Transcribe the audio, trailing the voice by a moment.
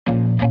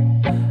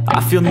I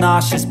feel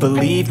nauseous,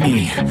 believe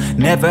me.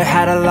 Never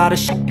had a lot of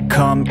shit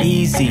come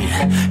easy.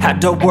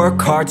 Had to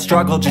work hard,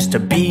 struggle just to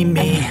be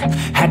me.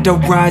 Had to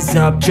rise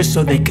up just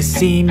so they could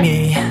see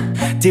me.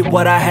 Did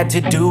what I had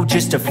to do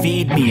just to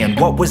feed me. And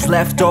what was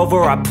left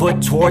over I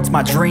put towards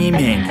my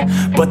dreaming.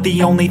 But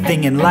the only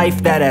thing in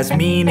life that has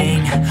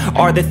meaning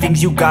are the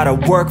things you gotta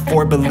work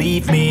for,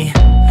 believe me.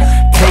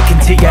 Take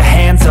into your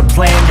hands a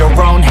plan. Your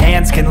own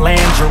hands can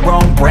land your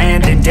own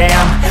brand. And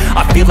damn,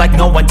 I feel like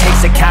no one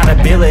takes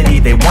accountability.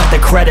 They want the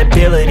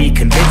credibility,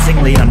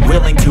 convincingly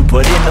unwilling to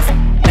put in the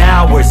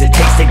hours it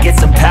takes to get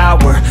some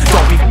power.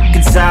 Don't be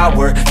f***ing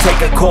sour.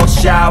 Take a cold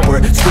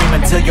shower. Scream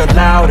until you're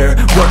louder.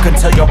 Work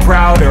until you're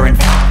prouder. And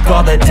f***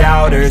 all the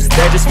doubters,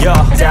 they're just your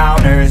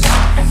downers.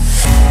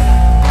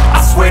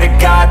 I swear to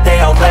God they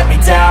all let me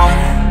down.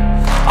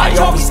 I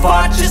always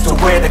fought just to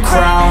wear the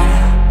crown.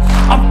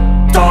 I'm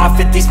off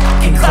at these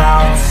fucking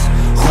clowns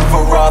who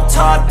were all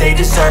taught they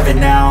deserve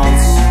an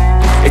ounce.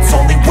 It's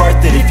only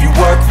worth it if you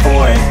work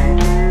for it.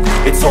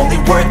 It's only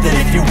worth it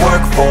if you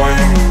work for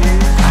it.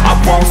 I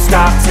won't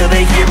stop till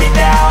they hear me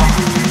now.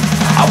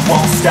 I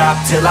won't stop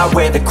till I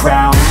wear the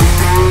crown.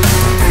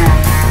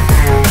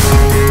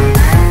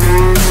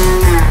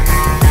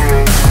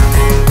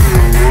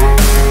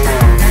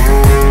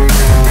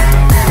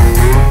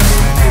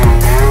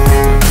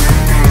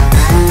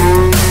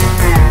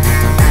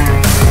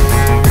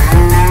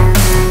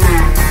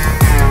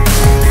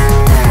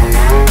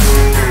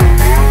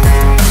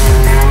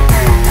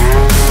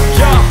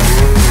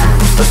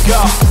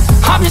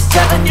 I'm just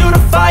telling you to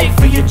fight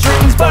for your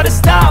dreams, but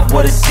it's not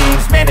what it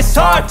seems. Man, it's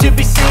hard to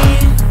be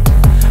seen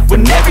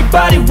when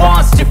everybody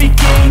wants to be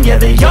king. Yeah,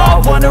 they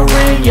all wanna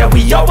ring, yeah,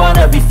 we all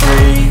wanna be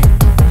free.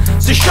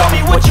 So show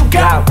me what you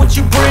got, what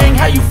you bring.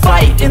 How you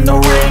fight in the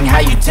ring, how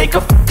you take a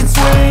fucking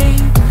swing.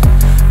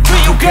 Do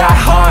you got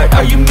heart,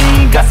 are you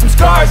mean? Got some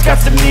scars, got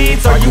some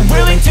needs, are you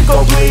willing to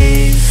go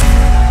bleed?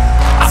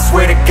 I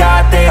swear to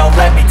God they all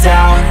let me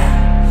down.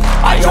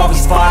 I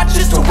always fought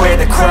just to wear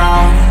the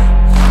crown.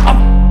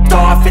 I'm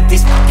off at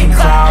these fucking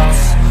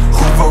clowns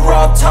who were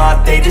all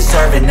taught they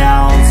deserve an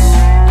ounce.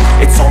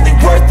 It's only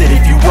worth it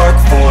if you work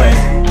for it.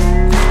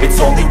 It's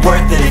only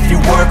worth it if you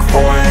work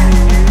for it.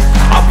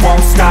 I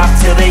won't stop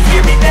till they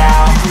hear me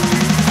now.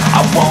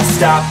 I won't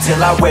stop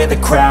till I wear the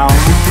crown.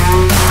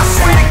 I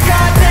swear to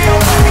God